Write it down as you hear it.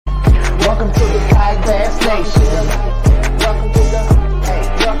Welcome to the Kayak Bass Nation. Welcome to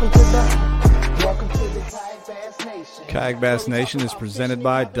the Kayak Bass Nation. Kayak Bass Nation is presented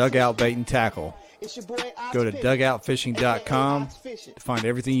by Dugout Bait and Tackle. Go to dugoutfishing.com to find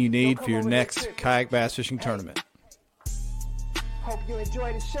everything you need for your next kayak bass fishing tournament. Hope you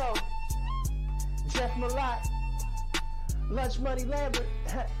enjoy the show. Jeff Malott, Lunch Money Lambert,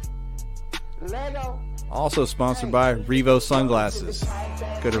 Lego. Also sponsored by Revo Sunglasses.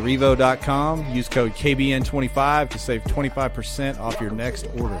 Go to revo.com, use code KBN25 to save 25% off your next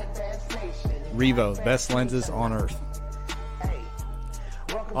order. Revo, best lenses on earth.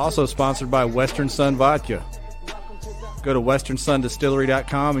 Also sponsored by Western Sun Vodka. Go to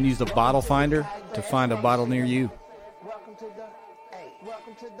westernsundistillery.com and use the bottle finder to find a bottle near you.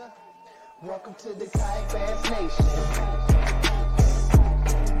 Welcome to the Kayak Bass Nation.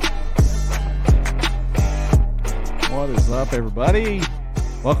 What is up, everybody?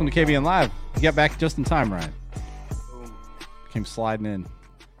 Welcome to KBN Live. You got back just in time, Ryan. Came sliding in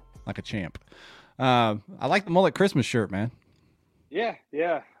like a champ. I like the mullet Christmas shirt, man. Yeah.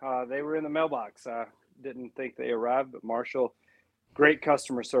 They were in the mailbox. I didn't think they arrived, but Marshall, great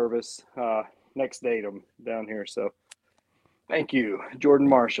customer service. Next day down here. So thank you, Jordan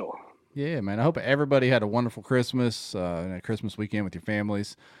Marshall. Yeah, man. I hope everybody had a wonderful Christmas and a Christmas weekend with your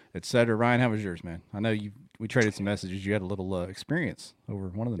families, etc. Ryan, how was yours, man? I know we traded some messages. You had a little experience over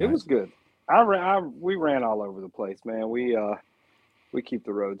one of the nights. It was good. We ran all over the place, man. We keep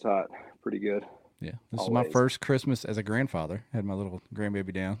the roads hot pretty good. Yeah, this is my first Christmas as a grandfather. Had my little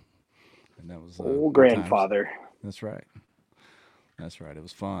grandbaby down, and that was grandfather. That's right. It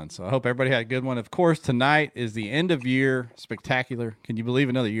was fun. So I hope everybody had a good one. Of course, tonight is the end of year spectacular. Can you believe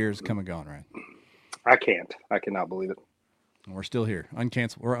another year has come and gone, right? I can't. I cannot believe it. And we're still here. We're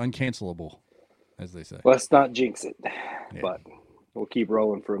uncancelable, as they say. Let's not jinx it, Yeah. But we'll keep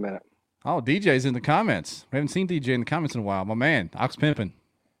rolling for a minute. Oh, DJ's in the comments. We haven't seen DJ in the comments in a while. My man, Ox Pimpin',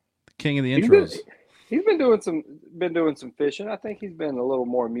 the king of the intros. He's been doing some fishing. I think he's been a little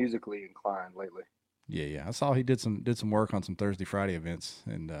more musically inclined lately. Yeah. I saw he did some work on some Thursday, Friday events,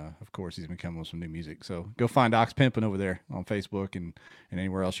 and of course he's been coming with some new music. So go find Ox Pimpin' over there on Facebook and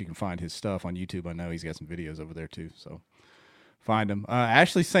anywhere else you can find his stuff on YouTube. I know he's got some videos over there too. So find him.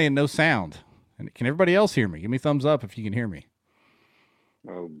 Ashley's saying no sound. And can everybody else hear me? Give me a thumbs up if you can hear me.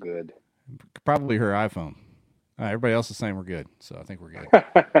 Oh, good. Probably her iPhone. Everybody else is saying we're good, so I think we're good.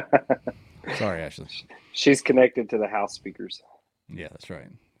 Sorry, Ashley. She's connected to the house speakers. Yeah, that's right.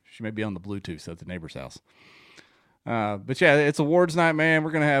 She may be on the Bluetooth at the neighbor's house. But yeah, it's awards night, man.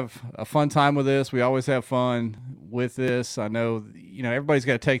 We're going to have a fun time with this. We always have fun with this. I know, everybody's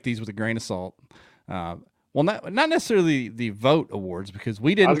got to take these with a grain of salt. Well, not necessarily the vote awards, because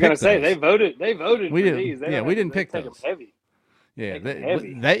we didn't pick those. I was going to say, they voted we for didn't, these. We didn't pick those. Those. Heavy.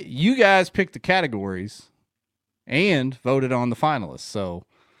 Yeah, you guys picked the categories and voted on the finalists. So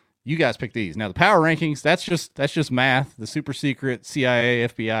you guys picked these. Now the power rankings, that's just math, the super secret CIA,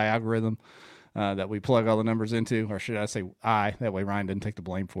 FBI algorithm that we plug all the numbers into, or should I say that way Ryan didn't take the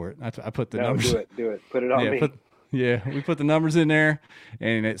blame for it. I put the numbers. Do it. Put it on me. We put the numbers in there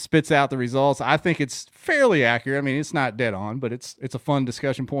and it spits out the results. I think it's fairly accurate. I mean, it's not dead on, but it's a fun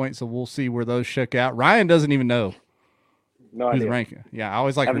discussion point. So we'll see where those shook out. Ryan doesn't even know. No idea. Ranking. Yeah, I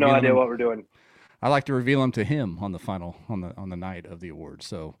always like. I have no idea what we're doing. I like to reveal them to him on the final on the night of the awards.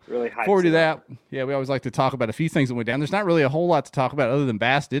 So really before we do that, we always like to talk about a few things that went down. There's not really a whole lot to talk about other than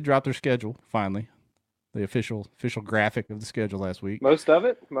Bass did drop their schedule finally, the official graphic of the schedule last week. Most of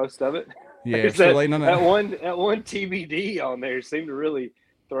it. Yeah, still waiting on that one TBD on there seemed to really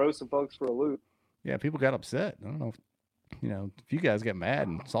throw some folks for a loop. Yeah, people got upset. I don't know if you guys got mad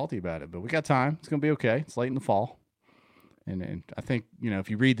and salty about it, but we got time. It's gonna be okay. It's late in the fall. And I think, if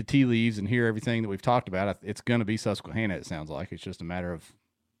you read the tea leaves and hear everything that we've talked about, it's going to be Susquehanna, it sounds like. It's just a matter of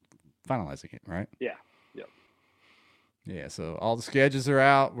finalizing it, right? Yeah. Yep. Yeah, so all the schedules are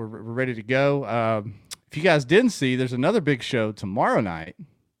out. We're ready to go. If you guys didn't see, there's another big show tomorrow night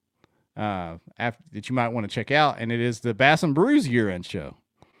that you might want to check out, and it is the Bass and Brews year-end show.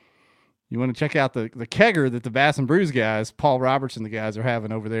 You want to check out the kegger that the Bass and Brews guys, Paul Roberts and the guys, are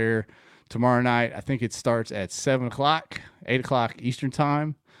having over there tomorrow night. I think it starts at 7 o'clock, 8 o'clock Eastern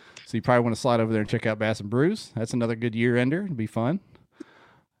time. So you probably want to slide over there and check out Bass and Brews. That's another good year ender. It'll be fun.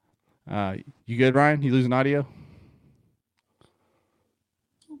 You good, Ryan? You losing audio?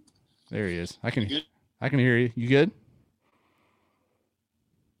 There he is. I can hear you. You good?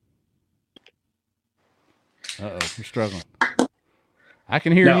 Uh-oh, you're struggling. I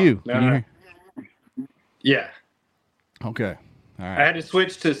can hear you. Can you hear? Yeah. Okay. All right. I had to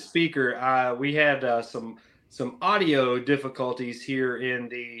switch to speaker. We had some some audio difficulties here in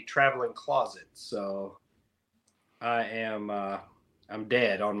the traveling closet. So I'm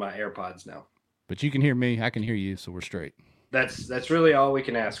dead on my AirPods now. But you can hear me. I can hear you, so we're straight. That's really all we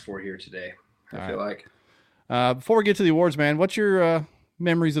can ask for here today. I feel like. Before we get to the awards, man, what's your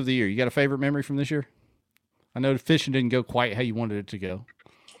memories of the year? You got a favorite memory from this year? I know fishing didn't go quite how you wanted it to go.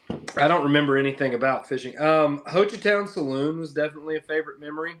 I don't remember anything about fishing. Hochatown Saloon was definitely a favorite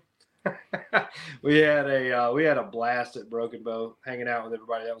memory. we had a blast at Broken Bow, hanging out with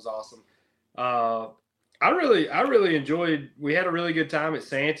everybody. That was awesome. I really enjoyed. We had a really good time at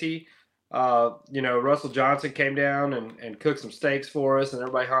Santee. Russell Johnson came down and cooked some steaks for us, and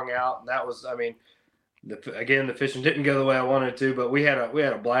everybody hung out. And that was, the fishing didn't go the way I wanted it to, but we had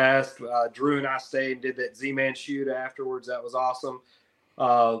a blast. Drew and I stayed and did that Z-Man shoot afterwards. That was awesome.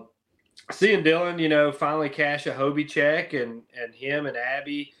 Seeing Dylan, finally cash a Hobie check, and him and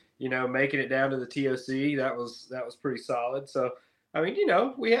Abby, making it down to the TOC. That was pretty solid. So,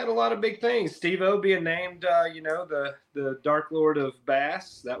 we had a lot of big things. Steve-O being named, the Dark Lord of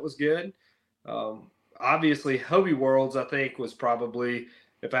Bass. That was good. Obviously, Hobie Worlds, I think, was probably,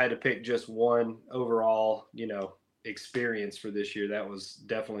 if I had to pick just one overall, experience for this year, that was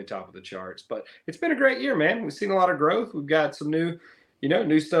definitely top of the charts. But it's been a great year, man. We've seen a lot of growth. We've got some new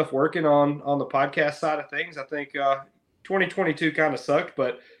stuff working on the podcast side of things. I think 2022 kind of sucked,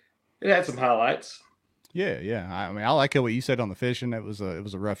 but it had some highlights. Yeah. I like what you said on the fishing. It was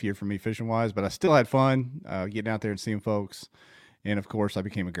a rough year for me fishing wise, but I still had fun getting out there and seeing folks. And of course, I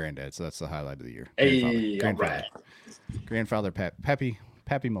became a granddad, so that's the highlight of the year. Grandfather Pappy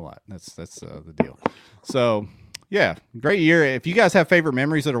Malott. That's the deal. So yeah, great year. If you guys have favorite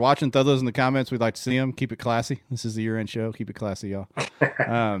memories that are watching, throw those in the comments. We'd like to see them. Keep it classy. This is the year-end show. Keep it classy, y'all.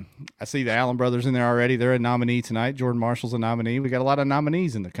 I see the Allen brothers in there already. They're a nominee tonight. Jordan Marshall's a nominee. We got a lot of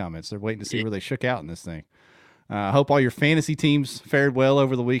nominees in the comments. They're waiting to see where they shook out in this thing. I hope all your fantasy teams fared well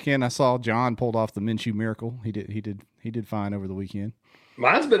over the weekend. I saw John pulled off the Minshew miracle. He did fine over the weekend.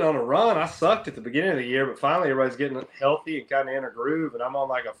 Mine's been on a run. I sucked at the beginning of the year, but finally everybody's getting healthy and kind of in a groove, and I'm on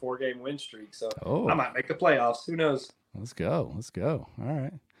like a 4-game win streak. So I might make the playoffs. Who knows? Let's go. All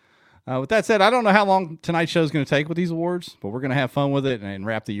right. With that said, I don't know how long tonight's show is going to take with these awards, but we're going to have fun with it and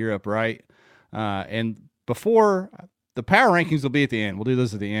wrap the year up right. And before the power rankings will be at the end. We'll do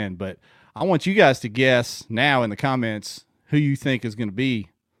those at the end, but I want you guys to guess now in the comments who you think is going to be.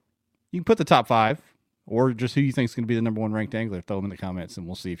 You can put the top 5 or just who you think is going to be the number 1 ranked angler. Throw them in the comments and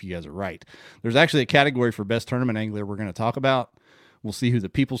we'll see if you guys are right. There's actually a category for best tournament angler we're going to talk about. We'll see who the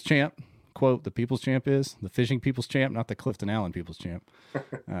people's champ, quote, the people's champ is, the fishing people's champ, not the Clifton Allen people's champ,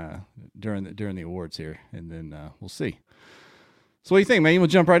 during the awards here. And then we'll see. So what do you think, man? You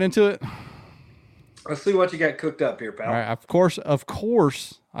want to jump right into it? Let's see what you got cooked up here, pal. All right, of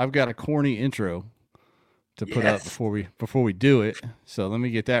course, I've got a corny intro to put up before we do it. So let me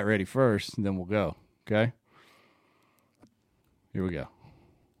get that ready first, and then we'll go. Okay? Here we go.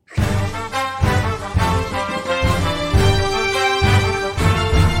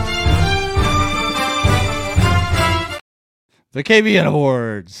 The KBN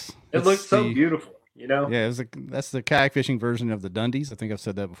Awards. It looks so beautiful, Yeah, that's the kayak fishing version of the Dundies. I think I've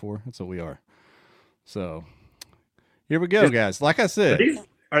said that before. That's what we are. So here we go, guys. Like I said,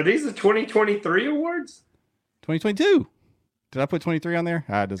 are these the 2023 awards? 2022. Did I put 23 on there?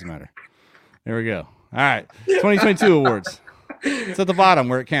 It doesn't matter. There we go. All right, 2022 awards. It's at the bottom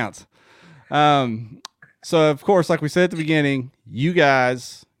where it counts. So of course, like we said at the beginning, you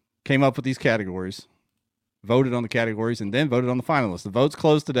guys came up with these categories, voted on the categories, and then voted on the finalists. The votes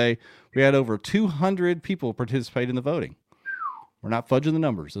closed today. We had over 200 people participate in the voting. We're not fudging the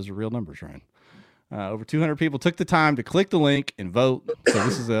numbers; those are real numbers, Ryan. Over 200 people took the time to click the link and vote. So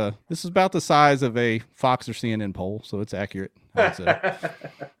this is about the size of a Fox or CNN poll, so it's accurate.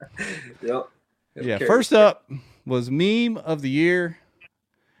 Yep. Yeah. First up was meme of the year,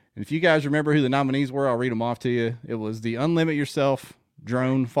 and if you guys remember who the nominees were, I'll read them off to you. It was the Unlimit Yourself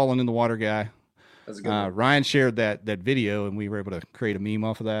drone falling in the water guy. That's a good one. Ryan shared that video, and we were able to create a meme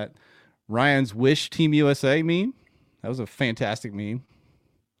off of that. Ryan's Wish Team USA meme. That was a fantastic meme.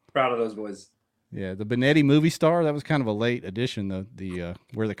 Proud of those boys. Yeah, the Benetti movie star, that was kind of a late addition, the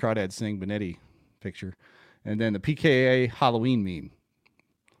Where the Crawdads Sing Benetti picture. And then the PKA Halloween meme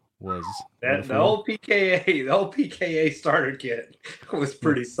was the old PKA starter kit was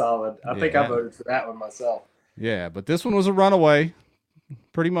pretty solid. I think I voted for that one myself. Yeah, but this one was a runaway,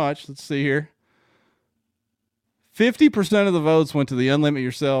 pretty much. Let's see here. 50% of the votes went to the Unlimit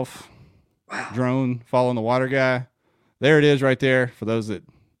Yourself drone following the water guy. There it is right there for those that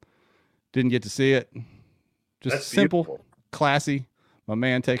didn't get to see it. Just That's simple, beautiful. classy. My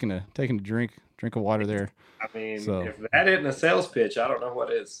man taking a drink Drink of water there. I mean, So- if that isn't a sales pitch, I don't know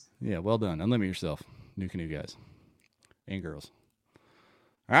what is. Yeah, well done. Unlimit yourself, New Canoe guys and girls.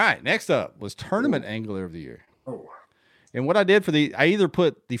 All right, next up was Tournament Angler of the Year. Oh, And what I did I either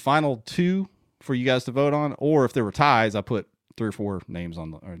put the final 2 for you guys to vote on, or if there were ties, I put 3 or 4 names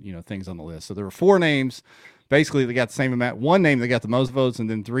on things on the list. So there were 4 names. Basically, they got the same amount. 1 name that got the most votes, and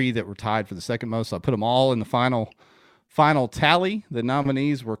then 3 that were tied for the second most. So I put them all in the final tally. The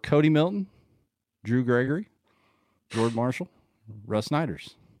nominees were Cody Milton, Drew Gregory, Jordan Marshall, Russ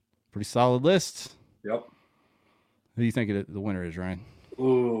Snyders. Pretty solid list. yep. Who do you think the winner is, Ryan?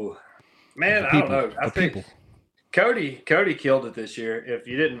 Ooh, man, The I people, don't know. I the think people. Cody killed it this year. If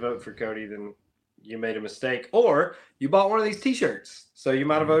you didn't vote for Cody, then you made a mistake, or you bought one of these T-shirts, so you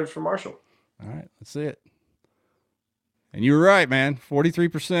might have voted for Marshall. All right, let's see it. And you were right, man.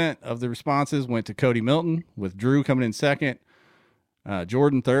 43% of the responses went to Cody Milton, with Drew coming in second,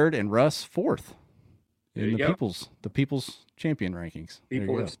 Jordan third, and Russ fourth There in you the go. people's champion rankings. There you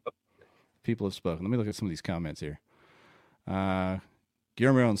People go. have People have spoken. Let me look at some of these comments here.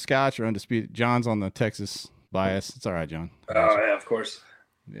 Guillermo and Scotch are undisputed. John's on the Texas bias. It's all right, John. Oh yeah, of course.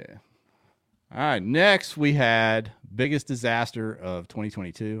 Yeah. All right. Next, we had biggest disaster of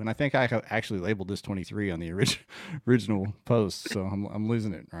 2022, and I think I actually labeled this 23 on the original post, so I'm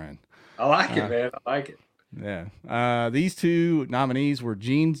losing it, Ryan. I like it, man. I like it. Yeah. These 2 nominees were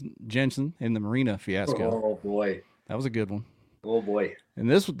Gene Jensen in the Marina fiasco. Oh boy. That was a good one. Oh boy. And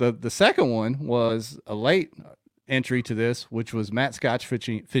the second one was a late entry to this, which was Matt Scotch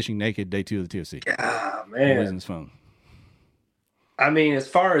fishing naked day 2 of the TOC. Ah, Losing man. his phone. I mean, as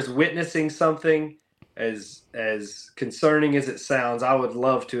far as witnessing something as concerning as it sounds, I would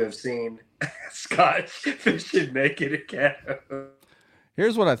love to have seen Scott fishing naked at Caddo.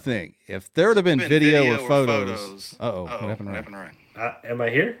 Here's what I think. If there would have been video or photos. Uh-oh. What happened to Ryan? Am I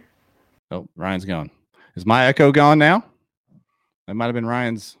here? Oh, Ryan's gone. Is my echo gone now? That might have been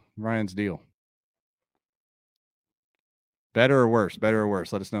Ryan's deal. Better or worse? Better or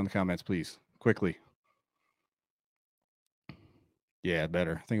worse? Let us know in the comments, please. Quickly. Yeah,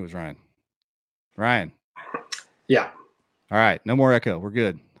 better. I think it was Ryan. Ryan. Yeah. All right. No more echo. We're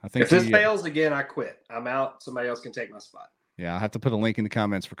good. I think If this fails again, I quit. I'm out. Somebody else can take my spot. Yeah, I'll have to put a link in the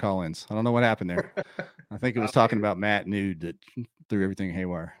comments for call-ins. I don't know what happened there. I think it was talking about Matt Nude that threw everything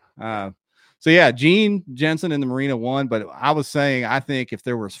haywire. So yeah, Gene Jensen in the Marina won, but I was saying I think if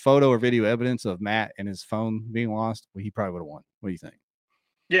there was photo or video evidence of Matt and his phone being lost, well, he probably would have won. What do you think?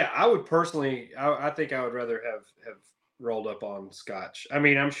 Yeah, I would personally. I think I would rather have rolled up on Scotch. I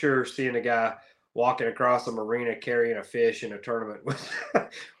mean, I'm sure seeing a guy walking across a marina carrying a fish in a tournament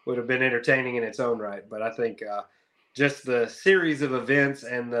would have been entertaining in its own right. But I think just the series of events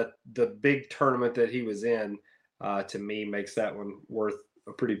and the big tournament that he was in, to me, makes that one worth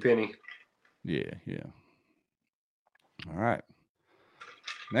a pretty penny. Yeah. All right.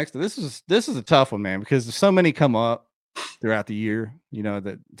 Next, this is a tough one, man, because there's so many come up throughout the year. You know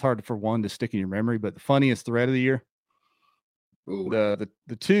that it's hard for one to stick in your memory. But the funniest thread of the year, Ooh.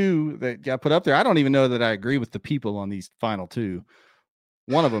 the 2 that got put up there. I don't even know that I agree with the people on these final 2.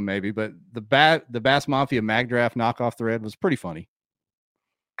 One of them maybe, but the Bass Mafia Mag Draft knockoff thread was pretty funny.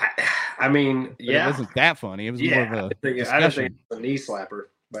 I mean, But yeah, it wasn't that funny. It was more of a I didn't think discussion. it was a knee slapper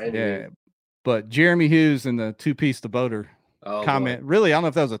by any Yeah. means. But Jeremy Hughes and the 2-piece the boater Oh, comment. boy. Really, I don't know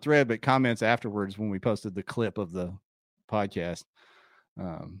if that was a thread, but comments afterwards when we posted the clip of the podcast.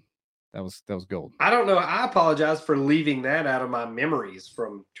 That was gold. I don't know. I apologize for leaving that out of my memories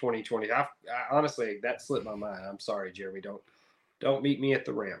from 2020. I honestly, that slipped my mind. I'm sorry, Jeremy. Don't meet me at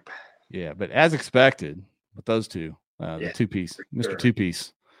the ramp. Yeah, but as expected with those 2, the Yeah, 2-piece, Mr. sure.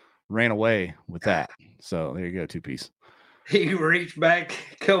 2-piece ran away with that. So there you go, 2-piece. He reached back,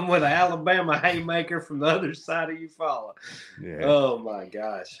 come with an Alabama haymaker from the other side of Eufaula. Yeah, Oh my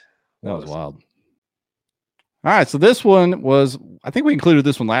gosh, that was wild. All right, so this one was, I think we included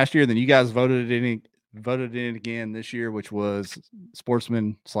this one last year. Then you guys voted it again this year, which was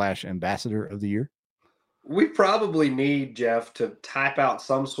Sportsman/Ambassador of the Year. We probably need Jeff to type out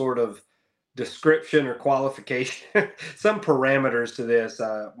some sort of description or qualification, some parameters to this.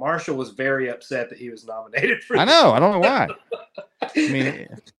 Marshall was very upset that he was nominated for. I know. I don't know why. I mean,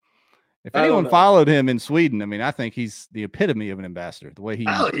 if I don't anyone know. followed him in Sweden, I mean, I think he's the epitome of an ambassador. The way he,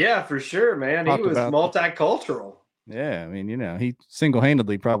 Oh yeah, for sure, man. He Talked was about- multicultural. yeah, I mean, he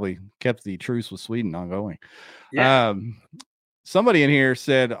single-handedly probably kept the truce with Sweden ongoing. Yeah. Somebody in here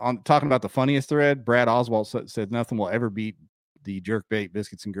said, on talking about the funniest thread, Brad Oswald said nothing will ever beat the jerkbait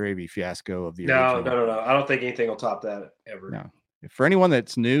biscuits and gravy fiasco of the No. original. I don't think anything will top that ever. No. For anyone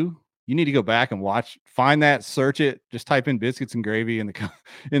that's new, You need to go back and find that, search it, just type in biscuits and gravy in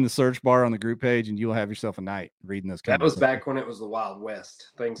the search bar on the group page, and you'll have yourself a night reading those That comments. was back when it was the Wild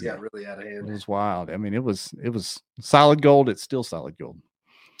West. Things Yeah. got really out of hand. It was wild. I mean, it was solid gold. It's still solid gold.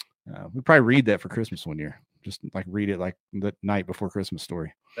 We probably read that for Christmas one year. Just like read it like the night before Christmas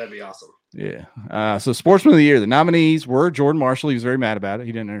story. That'd be awesome. Yeah. So Sportsman of the Year, the nominees were Jordan Marshall. He was very mad about it.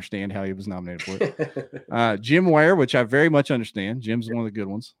 He didn't understand how he was nominated for it. Jim Ware, which I very much understand. Jim's one of the good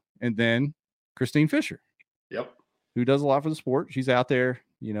ones. And then Christine Fisher. Yep. Who does a lot for the sport. She's out there,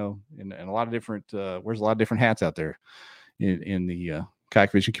 in a lot of different, wears a lot of different hats out there in the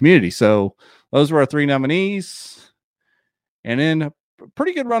kayak fishing community. So those were our 3 nominees. And then a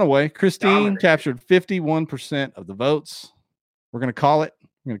pretty good runaway. Christine captured 51% of the votes. We're going to call it.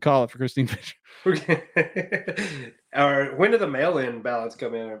 We're going to call it for Christine Fisher. When do the mail-in ballots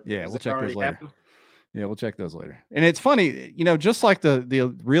come in? Yeah, we'll check those later. Happened? Yeah, we'll check those later. And it's funny, just like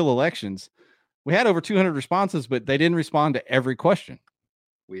the real elections, we had over 200 responses, but they didn't respond to every question.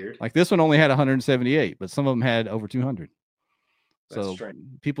 Weird. Like this one only had 178, but some of them had over 200. That's so strange.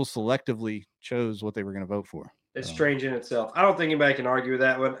 People selectively chose what they were going to vote for. It's strange in itself. I don't think anybody can argue with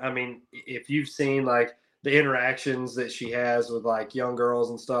that one. I mean, if you've seen like the interactions that she has with like young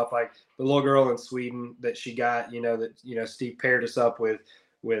girls and stuff, like the little girl in Sweden that she got, Steve paired us up with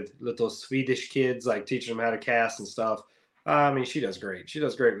little Swedish kids, like teaching them how to cast and stuff. I mean, she does great. She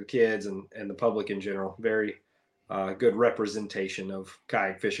does great with kids and the public in general. Very good representation of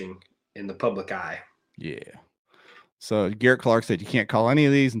kayak fishing in the public eye. Yeah. So Garrett Clark said you can't call any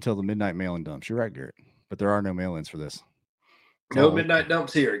of these until the midnight mail-in dumps. You're right, Garrett. But there are no mail-ins for this. No midnight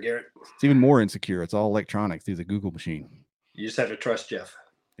dumps here, Garrett. It's even more insecure. It's all electronic through the Google machine. You just have to trust Jeff.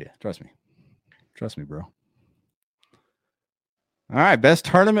 Yeah, trust me. Trust me, bro. All right, best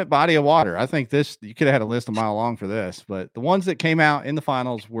tournament body of water. I think you could have had a list a mile long for this, but the ones that came out in the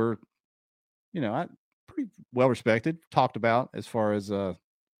finals were, pretty well respected, talked about as far as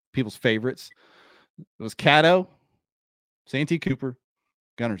people's favorites. It was Caddo, Santee Cooper,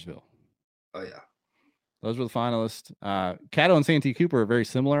 Guntersville. Oh, yeah. Those were the finalists. Caddo and Santee Cooper are very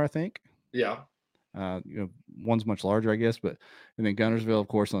similar, I think. Yeah. One's much larger, I guess, and then Guntersville, of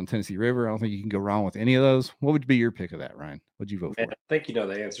course, on the Tennessee River. I don't think you can go wrong with any of those. What would be your pick of that, Ryan? What'd you vote for? I think you know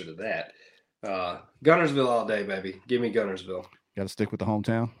the answer to that. Guntersville all day, baby. Give me Guntersville. Got to stick with the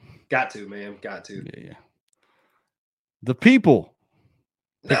hometown. Got to, man. Got to. Yeah. The people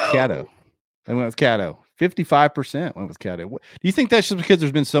picked Caddo. They went with Caddo. 55% went with Caddo. Do you think that's just because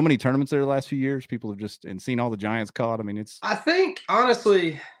there's been so many tournaments there the last few years? People have just seen all the giants caught. I mean, I think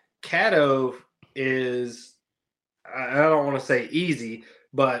honestly, Caddo is, I don't want to say easy,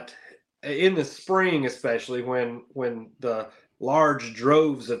 but in the spring, especially when the large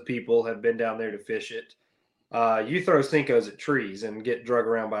droves of people have been down there to fish it, you throw Cincos at trees and get drug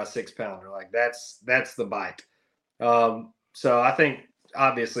around by a 6-pounder. Like that's the bite. So I think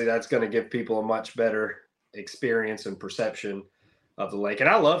obviously that's going to give people a much better experience and perception of the lake. And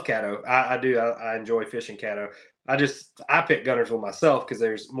I love Caddo. I do. I enjoy fishing Caddo. I picked Guntersville myself because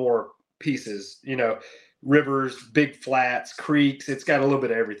there's more pieces, rivers, big flats, creeks. It's got a little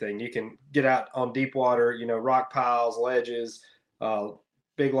bit of everything. You can get out on deep water, rock piles, ledges,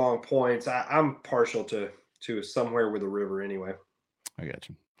 big long points. I'm partial to somewhere with a river anyway. I got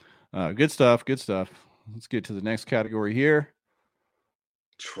you. Good stuff. Good stuff. Let's get to the next category here.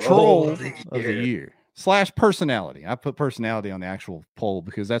 Troll of the year / personality. I put personality on the actual poll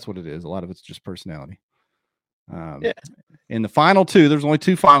because that's what it is. A lot of it's just personality. In the final 2, there's only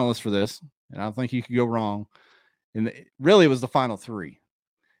 2 finalists for this, and I don't think you could go wrong. Really, it was the final 3.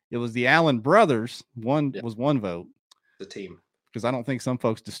 It was the Allen brothers. Was 1 vote. The team. Because I don't think some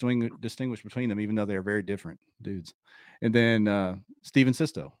folks distinguish between them, even though they're very different dudes. And then Steven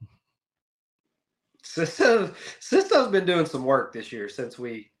Sisto. Sisto's been doing some work this year since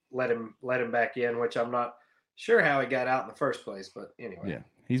we let him back in, which I'm not sure how he got out in the first place, but anyway. Yeah,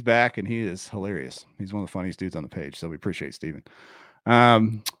 he's back and he is hilarious. He's one of the funniest dudes on the page, so we appreciate Steven.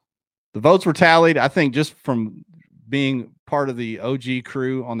 The votes were tallied, I think, just from being part of the OG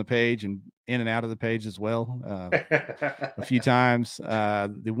crew on the page and in and out of the page as well a few times.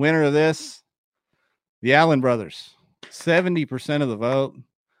 The winner of this, the Allen brothers, 70% of the vote.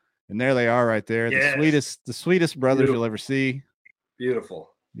 And there they are right there. Yes. The sweetest brothers you'll ever see. Beautiful.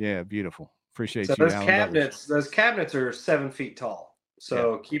 Yeah, beautiful. Appreciate you. Those cabinets are 7 feet tall.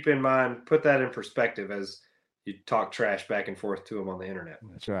 So keep in mind, put that in perspective as you talk trash back and forth to them on the internet.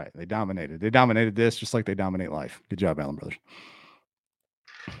 That's right. They dominated. They dominated this just like they dominate life. Good job, Allen brothers.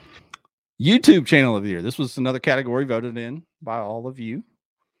 YouTube channel of the year. This was another category voted in by all of you.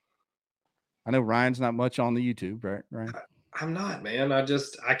 I know Ryan's not much on the YouTube, right? Ryan? I'm not, man.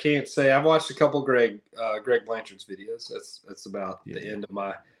 I can't say. I've watched a couple Greg Blanchard's videos. That's about the end of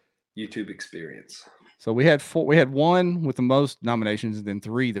my YouTube experience. So we had four. We had one with the most nominations, and then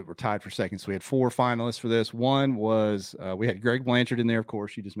three that were tied for second. So we had four finalists for this. One was we had Greg Blanchard in there, of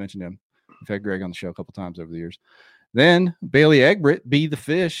course. You just mentioned him. We've had Greg on the show a couple times over the years. Then Bailey Egbert, Be the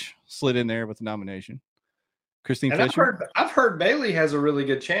Fish, slid in there with the nomination. Christine And Fisher. I've heard Bailey has a really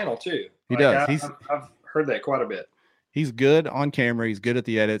good channel too. He does. I've heard that quite a bit. He's good on camera. He's good at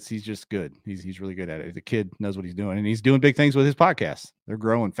the edits. He's just good. He's really good at it. The kid knows what he's doing, and he's doing big things with his podcast. They're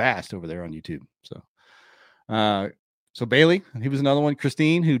growing fast over there on YouTube. So Bailey, he was another one.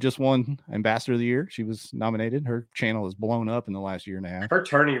 Christine, who just won Ambassador of the Year, she was nominated. Her channel has blown up in the last year and a half. Her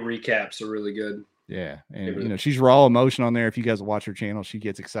tourney recaps are really good. Yeah, and she's raw emotion on there. If you guys watch her channel, she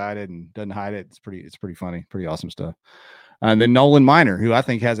gets excited and doesn't hide it. It's pretty funny, pretty awesome stuff. And then Nolan Miner, who I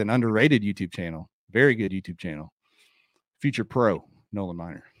think has an underrated YouTube channel, very good YouTube channel. Future pro Nolan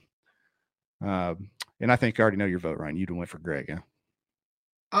Miner. And I think I already know your vote, Ryan. You went for Greg,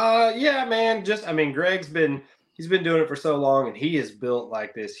 huh? Yeah, man. Greg's been doing it for so long, and he has built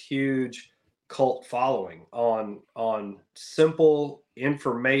like this huge cult following on simple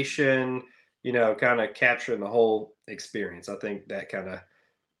information, kind of capturing the whole experience. I think that kind of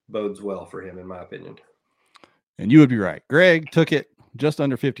bodes well for him, in my opinion. And you would be right. Greg took it just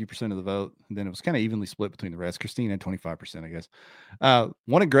under 50% of the vote. And then it was kind of evenly split between the rest. Christine had 25%, I guess.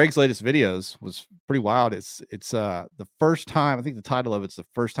 One of Greg's latest videos was pretty wild. It's the first time, I think the title of it's the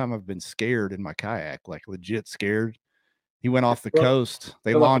first time I've been scared in my kayak, like legit scared. He went off the coast.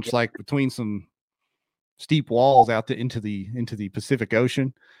 They launched like between some steep walls out into the Pacific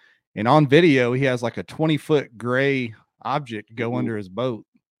Ocean. And on video, he has like a 20-foot gray object go under his boat.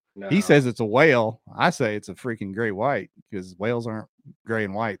 No. He says it's a whale. I say it's a freaking gray white because whales aren't gray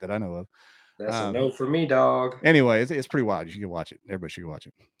and white that I know of. That's a no for me, dog. Anyway, it's pretty wild. You should go watch it. Everybody should go watch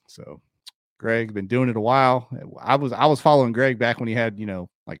it. So Greg been doing it a while. I was following Greg back when he had,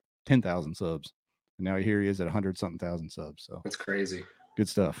 like 10,000 subs. And now here he is at 100-something thousand subs. So that's crazy. Good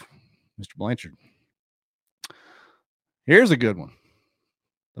stuff. Mr. Blanchard. Here's a good one.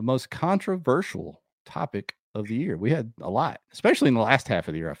 The most controversial topic of the year. We had a lot, especially in the last half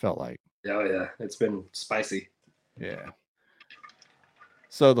of the year, I felt like. Oh, yeah. It's been spicy. Yeah.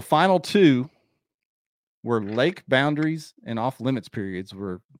 So the final two were lake boundaries and off limits periods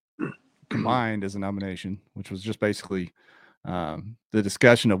were combined as a nomination, which was just basically the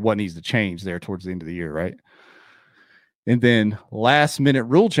discussion of what needs to change there towards the end of the year, right? And then last minute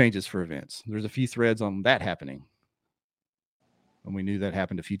rule changes for events. There's a few threads on that happening. And we knew that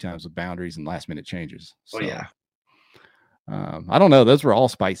happened a few times with boundaries and last minute changes. So, yeah. I don't know. Those were all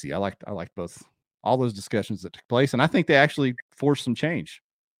spicy. I liked both, all those discussions that took place. And I think they actually forced some change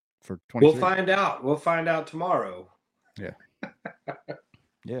for 2023. We'll find out tomorrow. Yeah.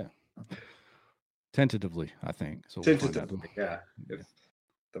 Yeah. Tentatively, I think. So tentatively, yeah. If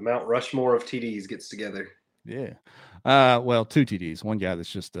the Mount Rushmore of TDs gets together. Yeah. Well, two TDs, one guy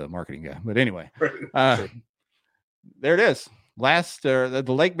that's just a marketing guy. But anyway, there it is. Last the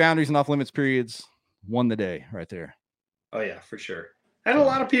lake boundaries and off limits periods won the day right there. Oh yeah, for sure. And a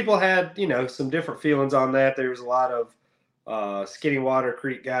lot of people had, some different feelings on that. There was a lot of Skinny Water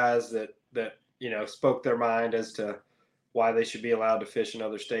Creek guys that spoke their mind as to why they should be allowed to fish in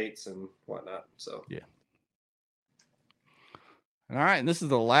other states and whatnot. So yeah. All right, and this is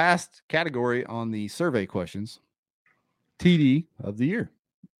the last category on the survey questions. TD of the year.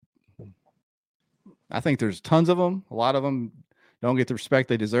 I think there's tons of them. A lot of them don't get the respect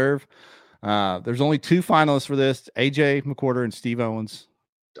they deserve. There's only two finalists for this: AJ McWhorter and Steve Owens,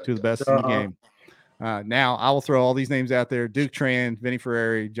 two of the best in the game. Now I will throw all these names out there: Duke Tran, Vinny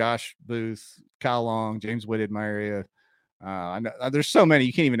Ferrari, Josh Booth, Kyle Long, James Whitted in my area. I know there's so many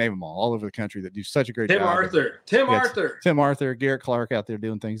you can't even name them all over the country that do such a great job. Tim Arthur, Garrett Clark out there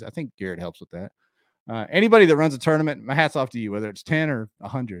doing things. I think Garrett helps with that. Anybody that runs a tournament, my hat's off to you, whether it's 10 or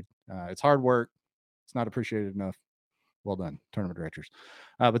 100. It's hard work. It's not appreciated enough. Well done, tournament directors.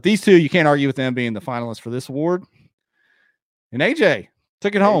 But these two, you can't argue with them being the finalists for this award. And AJ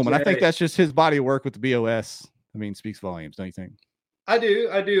took it home. And I think that's just his body of work with the BOS. I mean, speaks volumes, don't you think? I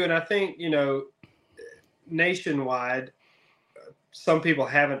do. And I think, nationwide, some people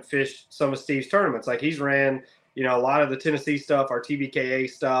haven't fished some of Steve's tournaments. Like he's ran, a lot of the Tennessee stuff, our TBKA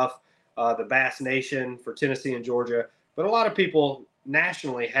stuff, the Bass Nation for Tennessee and Georgia. But a lot of people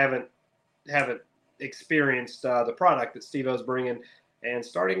nationally haven't experienced the product that Steve-O's bringing, and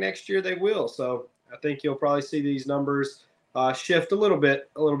starting next year they will. So I think you'll probably see these numbers shift a little bit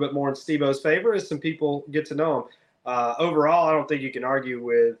more in Steve-O's favor as some people get to know him. Overall, I don't think you can argue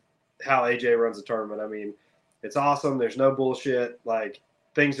with how AJ runs a tournament. I mean, It's awesome. There's no bullshit. Like,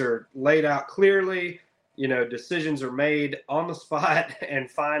 things are laid out clearly. Decisions are made on the spot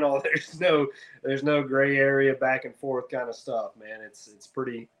and final. There's no gray area back and forth kind of stuff, man. It's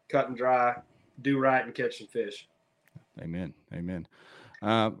pretty cut and dry. Do right and catch some fish. Amen.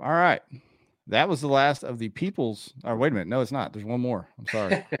 All right. That was the last of the people's. Or wait a minute. No, it's not. There's one more. I'm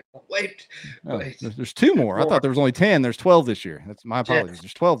sorry. Wait. There's two more. I thought there was only 10. There's 12 this year. That's my apologies. Yeah.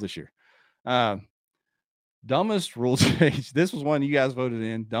 There's 12 this year. Dumbest rule change. This was one you guys voted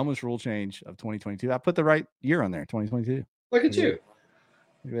in. Dumbest rule change of 2022. I put the right year on there. 2022. Look at you.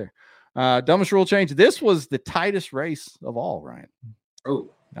 Look there. Dumbest rule change. This was the tightest race of all, Ryan. Oh.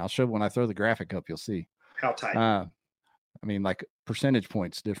 I'll show when I throw the graphic up. You'll see. How tight? I mean, like percentage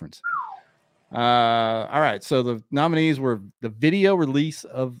points difference. All right. So the nominees were the video release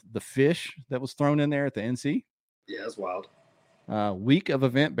of the fish that was thrown in there at the NC. Yeah, that's wild. Week of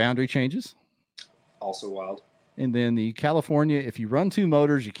event boundary changes. Also wild. And then the California, if you run 2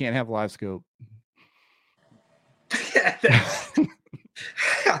 motors, you can't have live scope.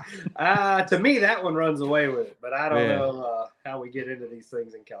 To me, that one runs away with it, but I don't know how we get into these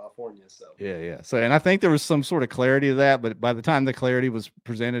things in California. So yeah. So, and I think there was some sort of clarity to that, but by the time the clarity was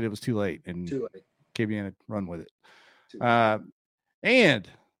presented, it was too late, and KBN had run with it. And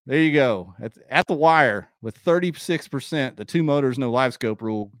there you go at the wire with 36%. The 2 motors, no live scope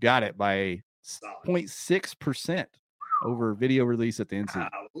rule got it by a 0.6% over video release at the NC.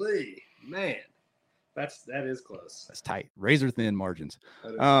 Golly, man. That is close. That's tight. Razor thin margins.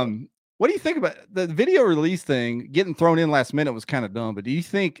 What do you think about the video release thing? Getting thrown in last minute was kind of dumb, but do you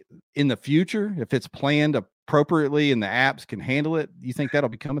think in the future, if it's planned appropriately and the apps can handle it, do you think that'll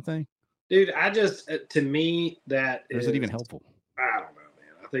become a thing? Dude, to me, that is it even helpful? I don't know,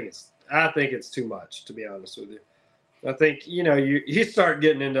 man. I think it's too much, to be honest with you. I think, you start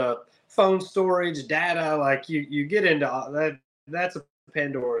getting into phone storage, data, like you get into that. That's a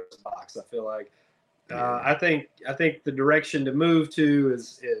Pandora's box, I feel like. I think the direction to move to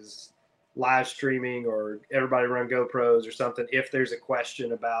is live streaming, or everybody run GoPros or something. If there's a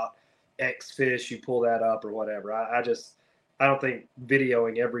question about X fish, you pull that up or whatever. I don't think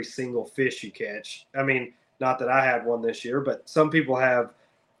videoing every single fish you catch. I mean, not that I had one this year, but some people have,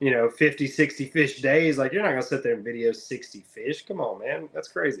 50, 60 fish days. Like, you're not going to sit there and video 60 fish. Come on, man. That's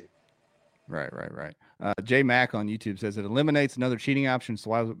crazy. Right. J Mac on YouTube says it eliminates another cheating option, so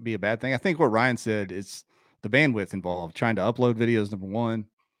why would it be a bad thing? I think what Ryan said is the bandwidth involved, trying to upload videos, number one,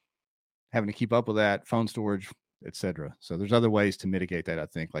 having to keep up with that, phone storage, etc. So there's other ways to mitigate that, I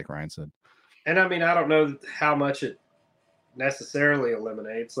think, like Ryan said. And I mean, I don't know how much it necessarily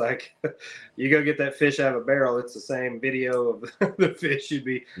eliminates. Like, you go get that fish out of a barrel, it's the same video of the fish you'd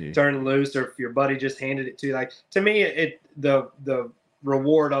be turning loose, or if your buddy just handed it to you. Like, to me, the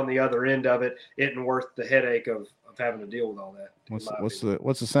reward on the other end of it isn't worth the headache of having to deal with all that.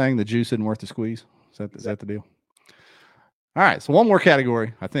 What's the saying? The juice isn't worth the squeeze. Is that the deal? All right. So one more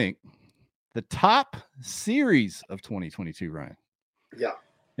category, I think. The top series of 2022, Ryan. Yeah.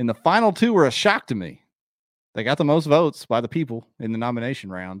 And the final 2 were a shock to me. They got the most votes by the people in the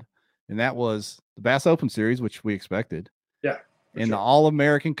nomination round, and that was the Bass Open Series, which we expected. Yeah. And the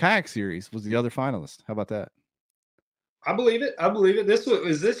All-American Kayak Series was the other finalist. How about that? I believe it.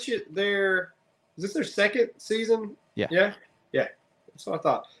 Is this their second season? Yeah. That's what I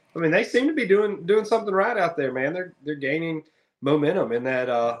thought. I mean, they seem to be doing something right out there, man. They're gaining momentum in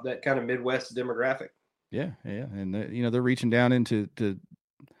that kind of Midwest demographic. Yeah, and they're reaching down into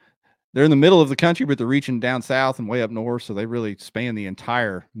they're in the middle of the country, but they're reaching down south and way up north, so they really span the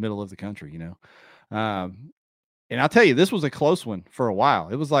entire middle of the country. And I'll tell you, this was a close one for a while.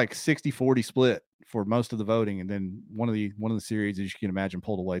 It was like 60-40 split for most of the voting, and then one of the series, as you can imagine,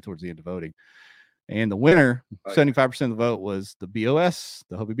 pulled away towards the end of voting. And the winner, 75% of the vote, was the BOS,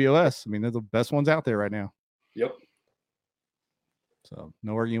 the Hobie BOS. I mean, they're the best ones out there right now. Yep. So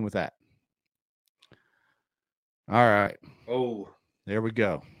no arguing with that. All right. Oh, there we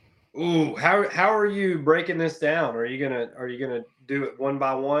go. Ooh, how are you breaking this down? Are you gonna do it one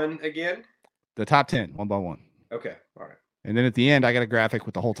by one again? The top 10, one by one. Okay. All right. And then at the end, I got a graphic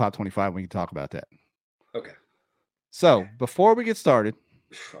with the whole top 25. We can talk about that. Okay. So before we get started,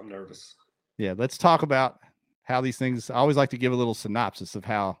 I'm nervous. Yeah, let's talk about how these things. I always like to give a little synopsis of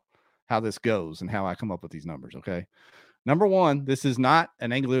how this goes and how I come up with these numbers. Okay. Number one, this is not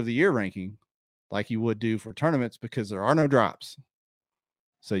an Angler of the Year ranking like you would do for tournaments, because there are no drops.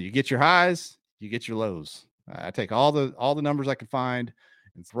 So you get your highs, you get your lows. I take all the numbers I can find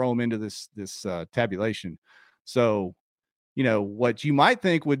and throw them into this tabulation. So, what you might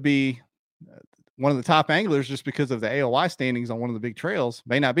think would be one of the top anglers just because of the AOY standings on one of the big trails.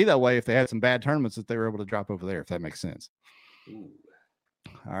 May not be that way if they had some bad tournaments that they were able to drop over there, if that makes sense. Ooh.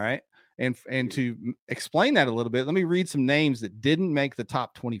 All right. And to explain that a little bit, let me read some names that didn't make the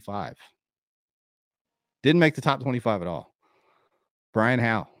top 25. Didn't make the top 25 at all. Brian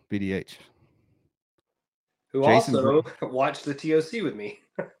Howe, BDH. Who Jason also watched the TOC with me.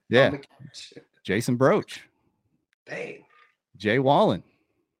 Yeah. on the couch. Jason Broach. Dang. Jay Wallen.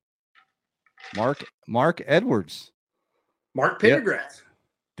 Mark Edwards. Mark Yep. Pendergrass.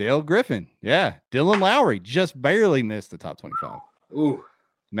 Dale Griffin. Yeah. Dylan Lowry just barely missed the top 25. Ooh.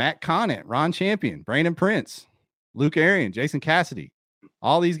 Matt Conant, Ron Champion, Brandon Prince, Luke Arian, Jason Cassidy.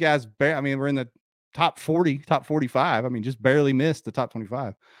 All these guys, we're in the top 40, top 45. I mean, just barely missed the top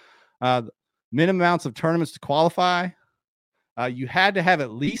 25. Minimum amounts of tournaments to qualify. You had to have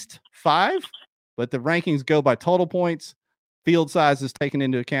at least 5, but the rankings go by total points. Field size is taken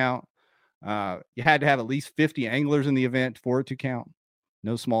into account. You had to have at least 50 anglers in the event for it to count.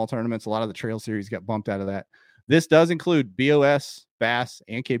 No small tournaments. A lot of the trail series got bumped out of that. This does include BOS, Bass,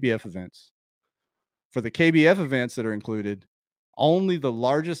 and KBF events. For the KBF events that are included, only the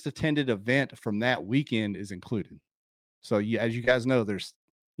largest attended event from that weekend is included. So as you guys know, there's,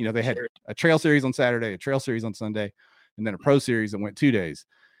 they had a trail series on Saturday, a trail series on Sunday, and then a pro series that went 2 days.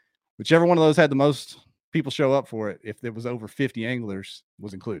 Whichever one of those had the most people show up for it, if there was over 50 anglers,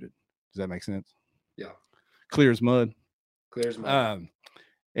 was included. Does that make sense? Yeah. Clear as mud. Clear as mud.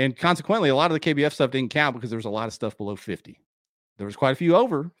 And consequently, a lot of the KBF stuff didn't count because there was a lot of stuff below 50. There was quite a few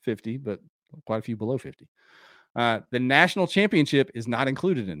over 50, but quite a few below 50. The national championship is not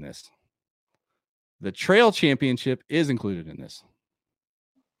included in this. The trail championship is included in this.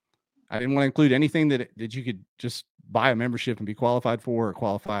 I didn't want to include anything that you could just buy a membership and be qualified for or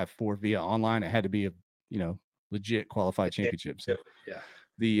qualify for via online. It had to be a, legit qualified championship. So yeah.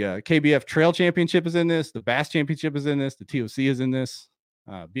 The KBF trail championship is in this. The Bass championship is in this. The TOC is in this.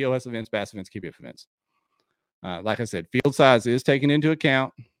 BOS events, Bass events, KBF events. Like I said, field size is taken into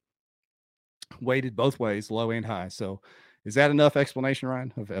account, weighted both ways, low and high. So is that enough explanation,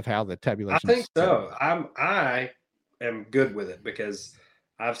 Ryan, of how the tabulation? I think so. I am good with it because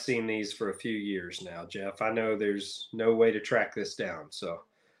I've seen these for a few years now, Jeff. I know there's no way to track this down. So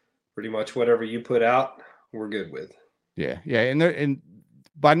pretty much whatever you put out, we're good with. Yeah. Yeah. And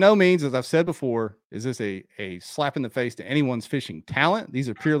by no means, as I've said before, is this a slap in the face to anyone's fishing talent. These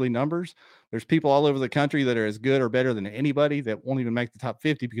are purely numbers. There's people all over the country that are as good or better than anybody that won't even make the top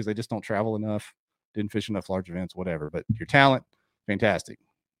 50 because they just don't travel enough, didn't fish enough large events, whatever. But your talent, fantastic.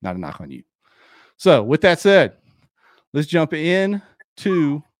 Not a knock on you. So with that said, let's jump in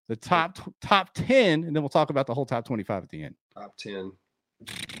to the top 10, and then we'll talk about the whole top 25 at the end. Top 10.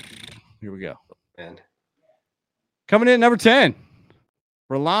 Here we go. Man. Coming in at number 10,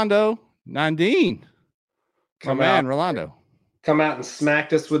 Rolando Nandine. Rolando. Come out and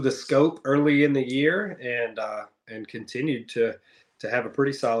smacked us with the scope early in the year and continued to have a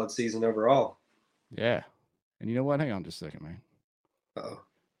pretty solid season overall. Yeah. And you know what? Hang on just a second, man. Uh-oh.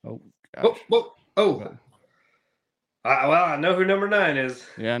 Oh, gosh. Well, I know who number 9 is.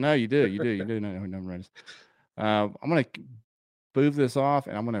 Yeah, I know you do. You do know who number 9 is. I'm going to move this off,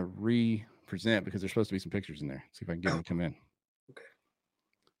 and I'm going to re-present because there's supposed to be some pictures in there. See if I can get them to come in. Okay.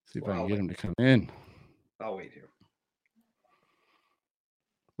 See if I can get them to come in. I'll wait here.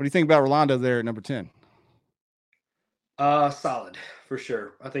 What do you think about Rolando there at number 10? Solid for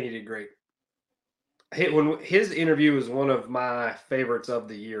sure. I think he did great. His interview was one of my favorites of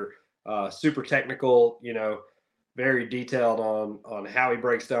the year. Super technical, very detailed on how he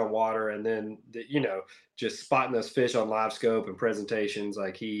breaks down water, and then just spotting those fish on live scope and presentations.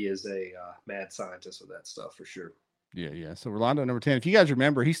 Like, he is a mad scientist with that stuff for sure. Yeah. So Rolando number 10. If you guys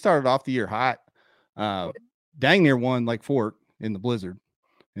remember, he started off the year hot. Dang near won Lake Fork in the blizzard,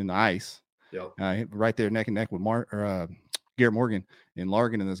 in the ice. Yep. Right there neck and neck with Garrett Morgan and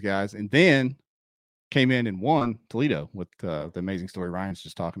Largan and those guys, and then came in and won Toledo with the amazing story Ryan's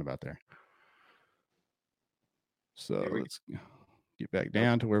just talking about there. So let's get back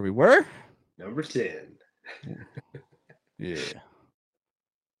down to where we were. Number 10. Yeah.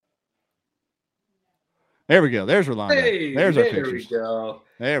 There we go. There's Rolando. Hey, there's our there pictures. we go.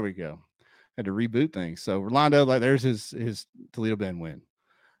 There we go. Had to reboot things. So Rolando, there's his Toledo Bend win.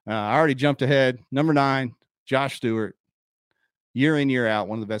 I already jumped ahead. Number 9, Josh Stewart. Year in, year out,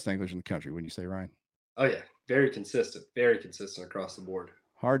 one of the best anglers in the country. Wouldn't you say, Ryan? Oh yeah, very consistent across the board.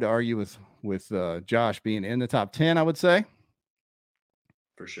 Hard to argue with Josh being in the top 10, I would say.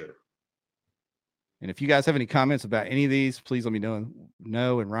 For sure. And if you guys have any comments about any of these, please let me know.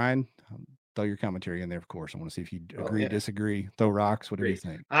 And Ryan, throw your commentary in there, of course. I want to see if you agree, disagree, throw rocks, whatever you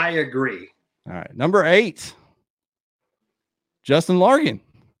think. I agree. All right. Number 8, Justin Largan.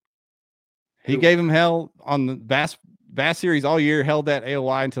 He gave him hell on the Bass series all year, held that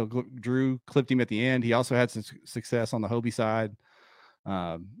AOY until Drew clipped him at the end. He also had some success on the Hobie side.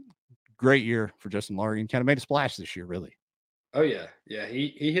 Great year for Justin Largan. Kind of made a splash this year, really. Oh yeah. Yeah.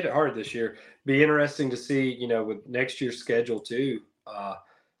 He hit it hard this year. Be interesting to see, with next year's schedule too,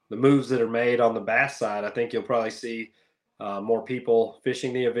 the moves that are made on the Bass side. I think you'll probably see more people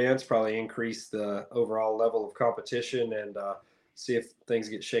fishing the events, probably increase the overall level of competition, and see if things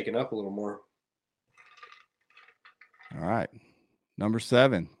get shaken up a little more. All right. Number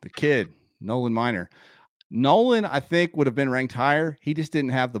 7, the kid, Nolan Miner. Nolan, I think, would have been ranked higher. He just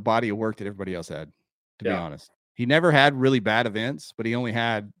didn't have the body of work that everybody else had, to be honest. He never had really bad events, but he only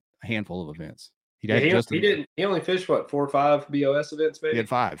had a handful of events. He only fished, 4 or 5 BOS events, maybe? He had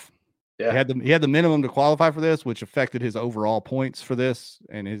 5. Yeah. He had the minimum to qualify for this, which affected his overall points for this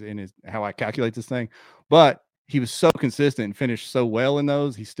and his how I calculate this thing. But he was so consistent and finished so well in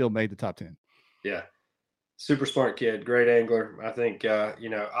those, he still made the top 10. Yeah. Super smart kid, great angler. I think,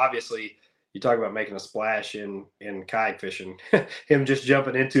 obviously you talk about making a splash in kayak fishing, him just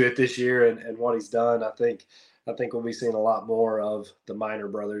jumping into it this year and what he's done. I think we'll be seeing a lot more of the Miner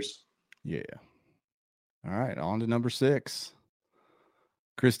brothers. Yeah. All right. On to number 6,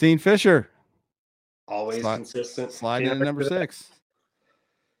 Christine Fisher. Always consistent. Sliding into number 6.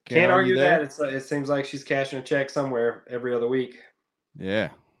 Can't argue that. It seems like she's cashing a check somewhere every other week. Yeah.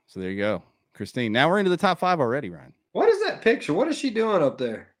 So there you go. Christine. Now we're into the top 5 already, Ryan. What is that picture? What is she doing up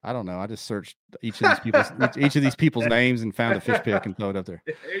there? I don't know. I just searched each of these people's names and found a fish pic and throw it up there.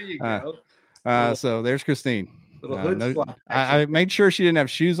 There you go. So there's Christine. I made sure she didn't have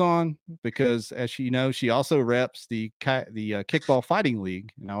shoes on because, as you know, she also reps the kickball fighting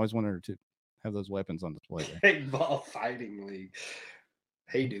league, and I always wanted her to have those weapons on display there. Kickball fighting league.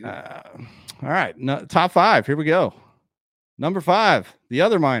 Hey, dude. All right, top 5. Here we go. Number 5, the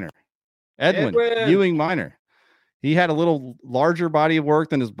other Miner, Edwin Ewing Miner. He had a little larger body of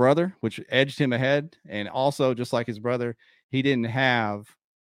work than his brother, which edged him ahead. And also, just like his brother, he didn't have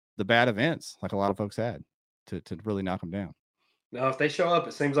the bad events like a lot of folks had to really knock him down. Now, if they show up,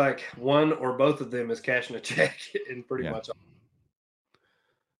 it seems like one or both of them is cashing a check in pretty much.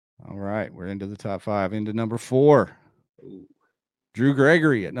 All right, we're into the top 5. Into number 4. Ooh. Drew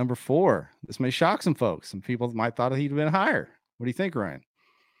Gregory at number 4. This may shock some folks. Some people might thought he'd been higher. What do you think, Ryan?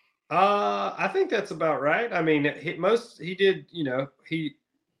 I think that's about right. I mean, he did,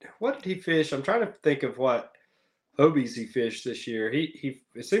 what did he fish? I'm trying to think of what Hobies he fished this year. It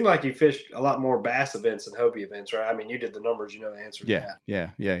seemed like he fished a lot more Bass events than Hobie events, right? I mean, you did the numbers, the answer to that.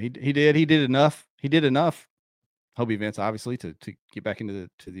 Yeah. He did enough. He did enough Hobie events, obviously, to get back into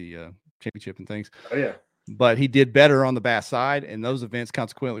the championship and things. Oh yeah. But he did better on the Bass side, and those events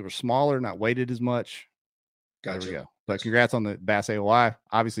consequently were smaller, not weighted as much. Gotcha. There we go. But congrats on the Bass AOY.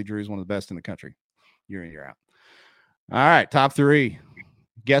 Obviously, Drew's one of the best in the country, year in, year out. All right, top 3.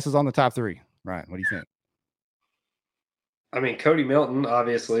 Guesses on the top 3. Ryan, what do you think? I mean, Cody Milton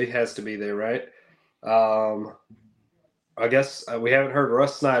obviously has to be there, right? I guess we haven't heard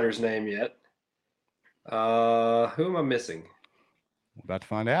Russ Snyder's name yet. Who am I missing? We're about to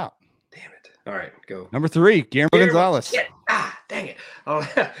find out. Damn it. All right, go. Number 3, Guillermo Gonzalez. Yeah. Dang it. Oh,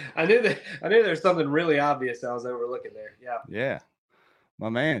 I knew there was something really obvious I was overlooking there. Yeah. Yeah. My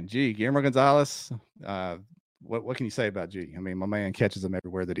man, Guillermo Gonzalez. What can you say about G? I mean, my man catches them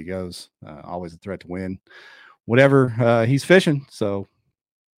everywhere that he goes. Always a threat to win. Whatever he's fishing. So,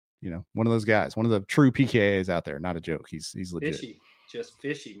 one of those guys, one of the true PKAs out there. Not a joke. He's legit. Fishy. Just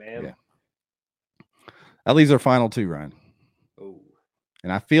fishy, man. Yeah. That leaves our final 2, Ryan. Oh.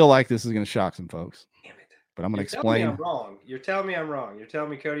 And I feel like this is going to shock some folks. Damn it. But I'm going to explain. I'm wrong. You're telling me I'm wrong. You're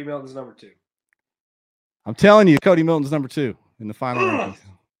telling me Cody Milton's number 2. I'm telling you, Cody Milton's number 2 in the final rankings.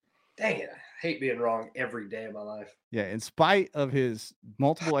 Dang it. I hate being wrong every day of my life. Yeah, in spite of his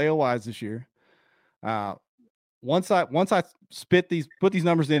multiple AOYs this year, once I put these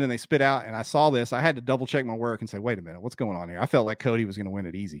numbers in and they spit out, and I saw this, I had to double check my work and say, wait a minute, what's going on here? I felt like Cody was going to win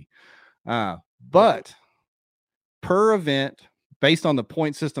it easy. But per event, based on the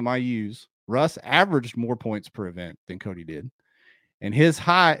point system I use, Russ averaged more points per event than Cody did. And his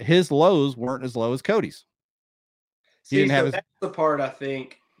lows weren't as low as Cody's. That's the part I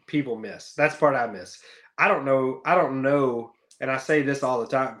think people miss. That's the part I miss. I don't know. And I say this all the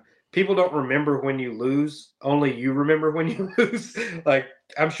time. People don't remember when you lose. Only you remember when you lose. Like,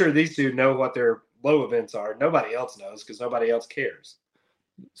 I'm sure these two know what their low events are. Nobody else knows because nobody else cares.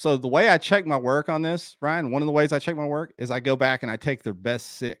 So the way I check my work on this, Ryan, one of the ways I check my work is I go back and I take their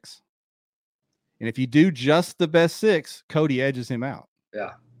best 6. And if you do just the best 6, Cody edges him out.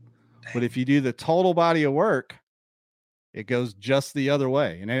 Yeah. But if you do the total body of work, it goes just the other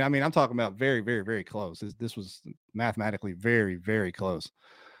way. And I mean, I'm talking about very, very, very close. This was mathematically very, very close.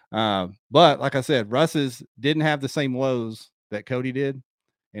 But like I said, Russ's didn't have the same lows that Cody did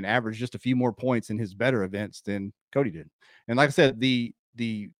and averaged just a few more points in his better events than Cody did. And like I said, the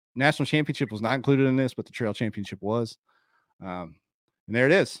national championship was not included in this, but the trail championship was. And there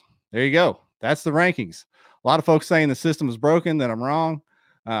it is. There you go. That's the rankings. A lot of folks saying the system is broken, that I'm wrong.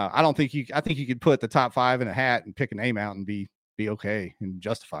 I think you could put the top 5 in a hat and pick a name out and be okay and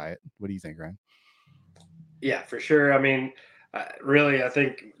justify it. What do you think, Ryan? Yeah, for sure. I mean, really, I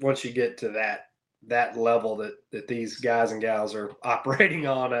think once you get to that level that these guys and gals are operating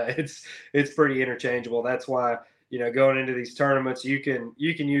on, it's pretty interchangeable. That's why, going into these tournaments, you can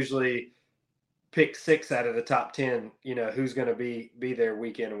usually pick 6 out of the top 10, who's going to be there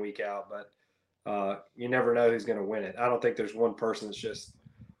week in and week out, but you never know who's going to win it. I don't think there's one person that's just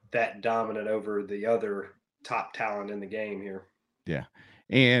that dominant over the other top talent in the game here. Yeah.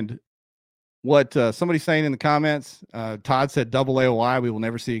 And what somebody's saying in the comments, Todd said double AOI we will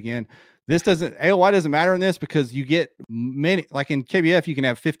never see again. AOI doesn't matter in this because you get many, like in KBF, you can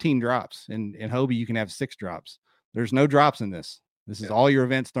have 15 drops. In Hobie, you can have 6 drops. There's no drops in this. This is all your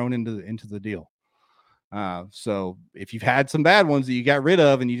events thrown into the deal. So if you've had some bad ones that you got rid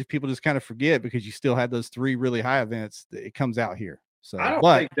of and people just kind of forget because you still had those 3 really high events, it comes out here. So I'm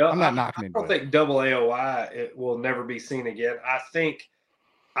not knocking it. I don't think double AOI it will never be seen again. I think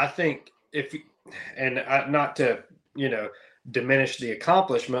if not to diminish the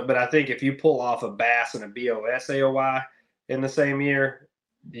accomplishment, but I think if you pull off a Bass and a BOS AOI in the same year,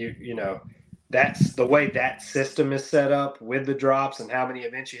 that's the way that system is set up with the drops and how many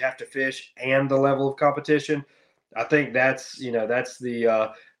events you have to fish and the level of competition. I think that's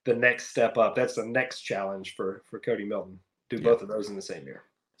the next step up. That's the next challenge for Cody Milton. Do both of those in the same year.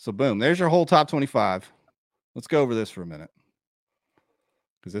 So boom, there's your whole top 25. Let's go over this for a minute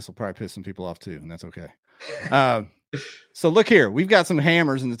because this will probably piss some people off too, and that's okay. So look here, we've got some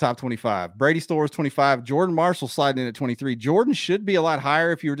hammers in the top 25. Brady Stores 25, Jordan Marshall sliding in at 23. Jordan should be a lot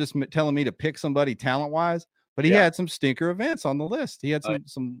higher if you were just telling me to pick somebody talent wise, but he had some stinker events on the list. He had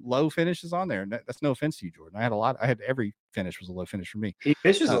some low finishes on there. And that's no offense to you, Jordan. I had every finish was a low finish for me. He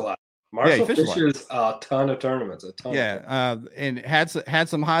fishes a lot. Marshall fishes a ton of tournaments. And had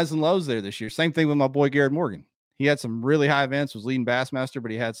some highs and lows there this year. Same thing with my boy Garrett Morgan. He had some really high events, was leading Bassmaster,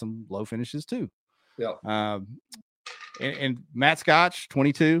 but he had some low finishes too. Yeah. And Matt Scotch,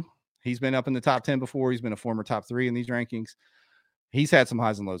 22. He's been up in the top 10 before. He's been a former top 3 in these rankings. He's had some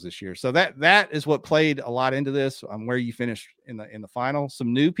highs and lows this year. So that is what played a lot into this, where you finished in the final.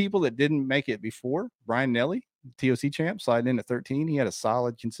 Some new people that didn't make it before. Brian Nelly, TOC champ, sliding in at 13. He had a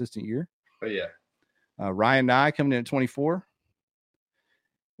solid, consistent year. Oh, yeah. Ryan Nye coming in at 24.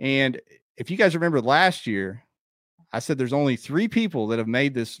 And if you guys remember last year, I said there's only 3 people that have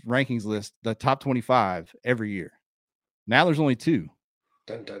made this rankings list, the top 25 every year. Now there's only 2.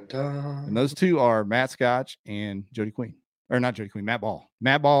 Dun, dun, dun. And those 2 are Matt Scotch and Jody Queen. Or not Jody Queen, Matt Ball.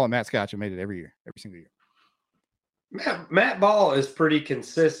 Matt Ball and Matt Scotch have made it every year, every single year. Matt Ball is pretty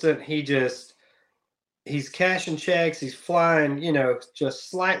consistent. He's cashing checks. He's flying, just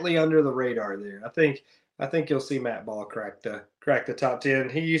slightly under the radar there. I think you'll see Matt Ball crack the top 10.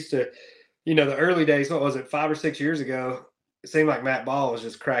 He used to, the early days, what was it, 5 or 6 years ago? It seemed like Matt Ball was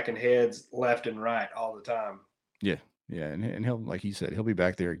just cracking heads left and right all the time. Yeah. Yeah. And he'll, like you said, he'll be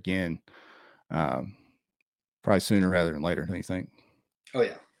back there again. Probably sooner rather than later. What do you think? Oh,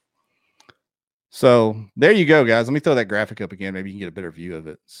 yeah. So there you go, guys. Let me throw that graphic up again. Maybe you can get a better view of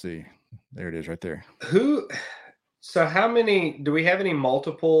it. Let's see. There it is right there. So how many, do we have any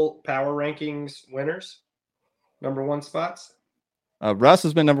multiple power rankings winners? Number 1 spots? Russ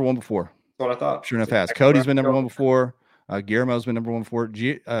has been number 1 before. That's what I thought. Sure enough has. Cody's been number 1 before. Guillermo's been number 1 before.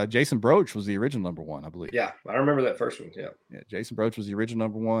 Jason Broach was the original number 1, I believe. Yeah, I remember that first one. Yeah, Jason Broach was the original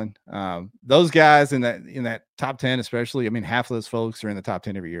number 1. Those guys in that top 10, especially. I mean, half of those folks are in the top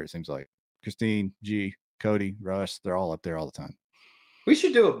 10 every year. It seems like Christine, G, Cody, Russ. They're all up there all the time. We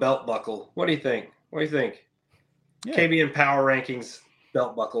should do a belt buckle. What do you think? Yeah. KBN Power Rankings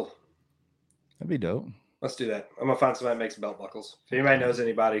belt buckle. That'd be dope. Let's do that. I'm gonna find somebody that makes belt buckles. If anybody knows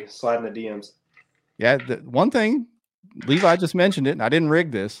anybody, slide in the DMs. Yeah, the one thing. Levi just mentioned it, and I didn't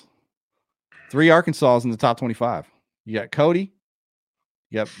rig this. 3 Arkansas in the top 25. You got Cody,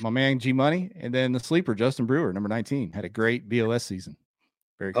 you got my man G Money, and then the sleeper Justin Brewer, number 19, had a great BOS season.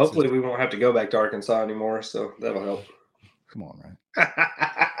 Very Hopefully, we won't have to go back to Arkansas anymore, so that'll help. Come on, right?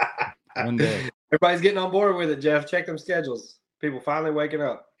 One day. Everybody's getting on board with it, Jeff. Check them schedules. People finally waking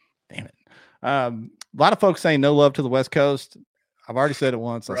up. Damn it. A lot of folks saying no love to the West Coast. I've already said it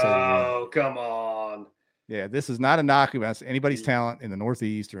once. I'll say it again. Bro, come on. Yeah, this is not a knock against anybody's talent in the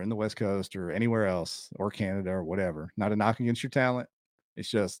Northeast or in the West Coast or anywhere else or Canada or whatever. Not a knock against your talent. It's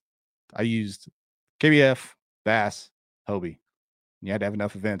just I used KBF, Bass, Hobie. You had to have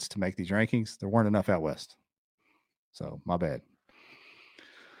enough events to make these rankings. There weren't enough out west. So my bad.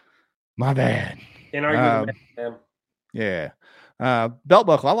 My bad. Inarguable, man. Yeah. Belt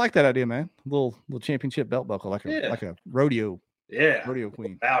buckle. I like that idea, man. Little championship belt buckle, like a rodeo Yeah. rodeo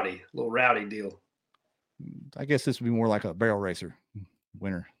queen. Little rowdy deal. I guess this would be more like a barrel racer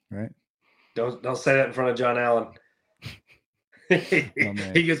winner, right? Don't say that in front of John Allen.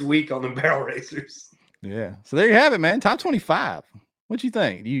 He gets weak on the barrel racers. Yeah. So there you have it, man. Top 25. What you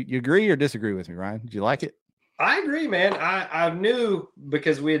think? You agree or disagree with me, Ryan? Did you like it? I agree, man. I knew,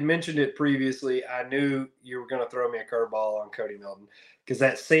 because we had mentioned it previously, I knew you were going to throw me a curveball on Cody Milton, because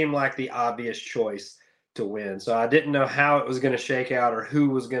that seemed like the obvious choice to win. So I didn't know how it was going to shake out or who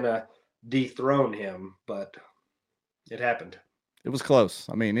was going to dethrone him, but it happened. It was close.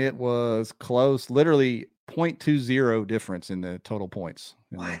 I mean, it was close. Literally 0.20 difference in the total points.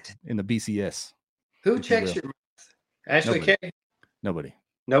 In the BCS. Who checks your math? Ashley K? Nobody.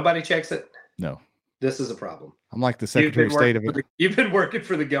 Nobody checks it? No. This is a problem. I'm like the Secretary of State of it. You've been working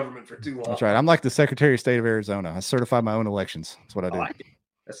for the government for too long. That's right. I'm like the Secretary of State of Arizona. I certify my own elections. That's what I do. I like it.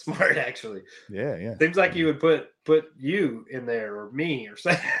 That's smart, actually. Yeah. Seems like you would put you in there, or me, or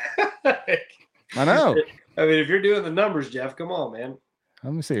something. I know. I mean, if you're doing the numbers, Jeff, come on, man.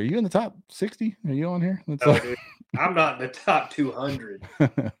 Let me see. Are you in the top 60? Are you on here? No, dude. I'm not in the top 200.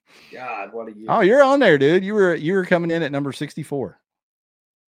 God, what a year. Oh, you're on there, dude. You were coming in at number 64.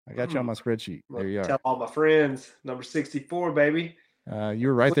 I got you on my spreadsheet. There you are. Tell all my friends, number 64, baby. You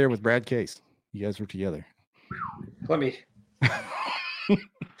were right there with Brad Case. You guys were together. Let me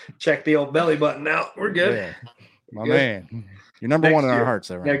check the old belly button out. We're good. Yeah. My man. You're number one in our hearts,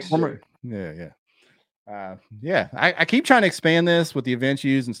 though, right? Next year. Yeah. I keep trying to expand this with the events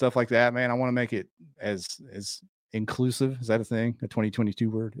used and stuff like that, man. I want to make it as inclusive. Is that a thing? A 2022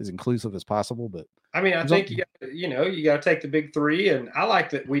 word? As inclusive as possible. But I mean, I think you got to take the big three, and I like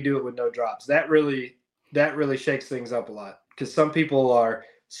that we do it with no drops. That really shakes things up a lot, because some people are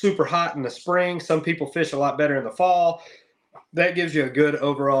super hot in the spring. Some people fish a lot better in the fall. That gives you a good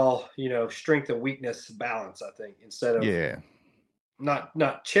overall, strength and weakness balance, I think, instead of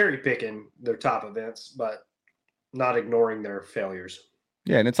not cherry picking their top events, but not ignoring their failures.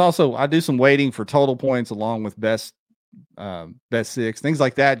 Yeah, and it's also, I do some weighting for total points along with best six, things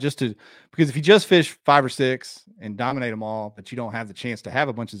like that, because if you just fish 5 or 6 and dominate them all, but you don't have the chance to have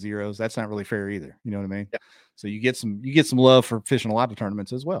a bunch of zeros, that's not really fair either. You know what I mean? Yeah. So you get some love for fishing a lot of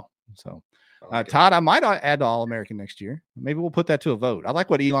tournaments as well. So Todd, I might add to All-American next year. Maybe we'll put that to a vote. I like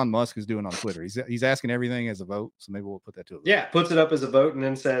what Elon Musk is doing on Twitter. He's asking everything as a vote, so maybe we'll put that to a vote. Yeah, puts it up as a vote and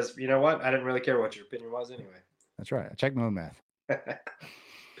then says, you know what? I didn't really care what your opinion was anyway. That's right. I checked my own math.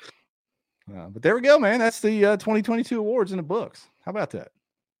 But there we go, man. That's the 2022 awards in the books. How about that?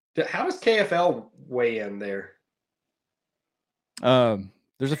 How does KFL weigh in there?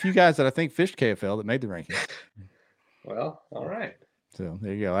 There's a few guys that I think fished KFL that made the ranking. Well, all right. So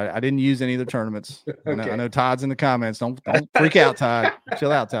there you go. I didn't use any of the tournaments. Okay. I know Todd's in the comments. Don't freak out, Todd.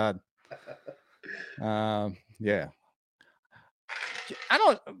 Chill out, Todd. Yeah.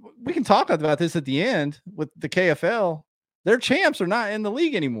 We can talk about this at the end with the KFL. Their champs are not in the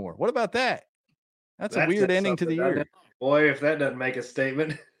league anymore. What about that? That's a weird ending to the year. Boy, if that doesn't make a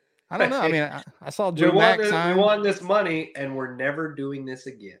statement. I don't know. I mean, I saw Joe Mack sign. We won this money, and we're never doing this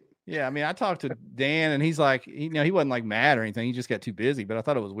again. Yeah, I mean, I talked to Dan, and he's like, he wasn't like mad or anything. He just got too busy. But I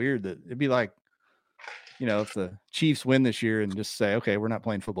thought it was weird that it'd be like, if the Chiefs win this year and just say, okay, we're not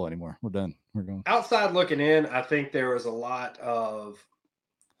playing football anymore. We're done. We're going. Outside looking in, I think there was a lot of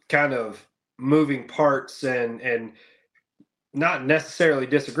kind of moving parts and not necessarily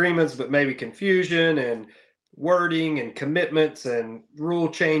disagreements, but maybe confusion and wording and commitments and rule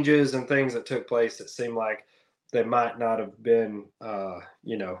changes and things that took place that seemed like they might not have been,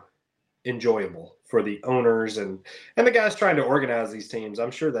 enjoyable for the owners and the guys trying to organize these teams. I'm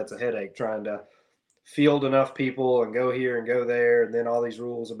sure that's a headache, trying to field enough people and go here and go there. And then all these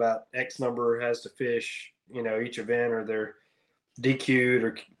rules about X number has to fish, each event, or they're DQ'd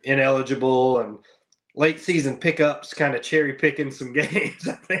or ineligible, and late season pickups, kind of cherry picking some games.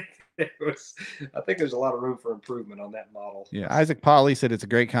 I think there's a lot of room for improvement on that model. Yeah, Isaac Polly said it's a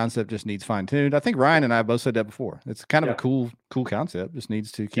great concept, just needs fine tuned. I think Ryan and I both said that before. It's kind of a cool concept, just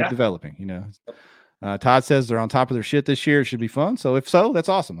needs to keep developing. Todd says they're on top of their shit this year. It should be fun. So if so, that's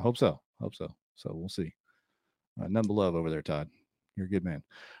awesome. Hope so. So we'll see. None but love over there, Todd. You're a good man.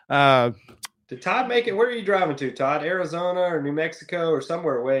 Did Todd make it? Where are you driving to, Todd? Arizona or New Mexico or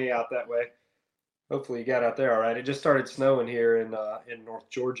somewhere way out that way? Hopefully you got out there all right. It just started snowing here in North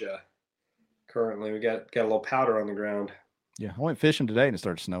Georgia. Currently, we got a little powder on the ground. Yeah, I went fishing today and it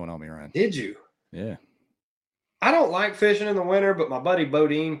started snowing on me around. Did you? Yeah. I don't like fishing in the winter, but my buddy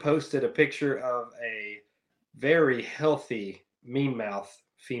Bodine posted a picture of a very healthy mean-mouth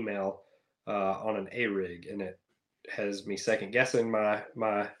female on an A-rig, and it has me second-guessing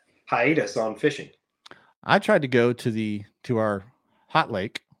my hiatus on fishing. I tried to go to our hot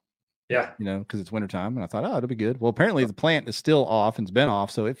lake. Yeah. Because it's wintertime, and I thought, it'll be good. Well, apparently the plant is still off and it's been off,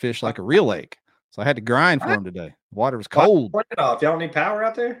 so it fished like a real lake. So I had to grind for him today. The water was cold. Turn it off. Y'all need power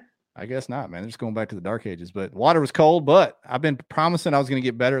out there? I guess not, man. They're just going back to the dark ages. But water was cold, but I've been promising I was going to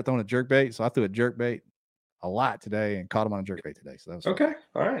get better at throwing a jerkbait. So I threw a jerkbait a lot today and caught him on a jerkbait today. So that was okay.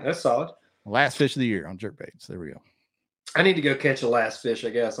 All right. That's solid. Last fish of the year on jerkbaits. There we go. I need to go catch a last fish, I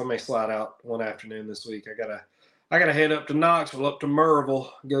guess. I may slide out one afternoon this week. I gotta head up to Knoxville, up to Merville,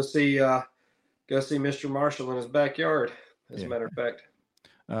 go see Mr. Marshall in his backyard, as a matter of fact.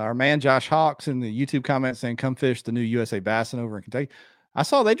 Our man Josh Hawks in the YouTube comments saying, come fish the new USA Bassin over in Kentucky. I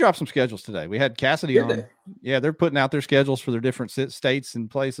saw they dropped some schedules today. We had Cassidy on. Yeah, they're putting out their schedules for their different states and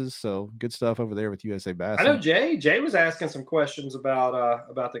places. So good stuff over there with USA Bassin. I know Jay was asking some questions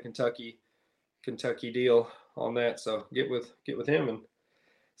about the Kentucky deal on that. So get with him and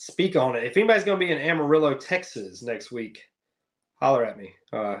speak on it. If anybody's going to be in Amarillo, Texas next week, holler at me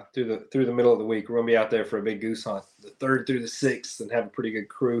through the middle of the week. We're going to be out there for a big goose hunt, the 3rd through the 6th, and have a pretty good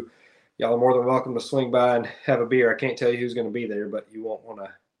crew. Y'all are more than welcome to swing by and have a beer. I can't tell you who's going to be there, but you won't want to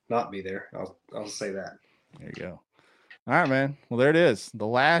not be there. I'll say that. There you go. All right, man. Well, there it is. The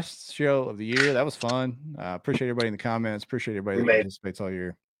last show of the year. That was fun. Appreciate everybody in the comments. Appreciate everybody that participates all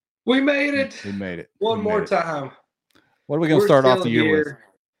year. We made it. We made it. One more time. What are we going to start off the year with?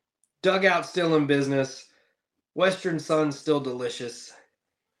 Dugout still in business. Western Sun still delicious.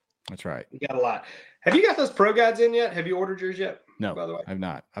 That's right. We got a lot. Have you got those pro guides in yet? Have you ordered yours yet? No, by the way, I've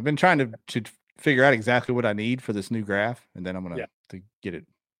not. I've been trying to figure out exactly what I need for this new graph, and then I'm going to get it.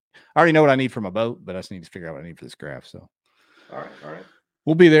 I already know what I need for my boat, but I just need to figure out what I need for this graph. So, all right.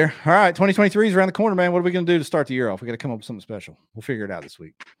 We'll be there. All right, 2023 is around the corner, man. What are we going to do to start the year off? We got to come up with something special. We'll figure it out this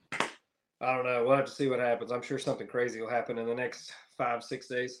week. I don't know. We'll have to see what happens. I'm sure something crazy will happen in the next 5-6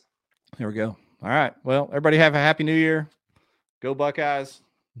 days. There we go. All right. Well, everybody have a happy new year. Go Buckeyes.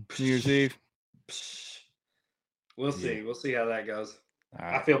 New Year's Eve. We'll see. We'll see how that goes.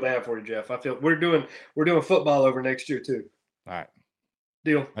 Right. I feel bad for you, Jeff. I feel we're doing football over next year too. All right.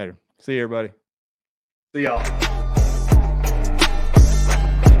 Deal. Later. See you, everybody. See y'all.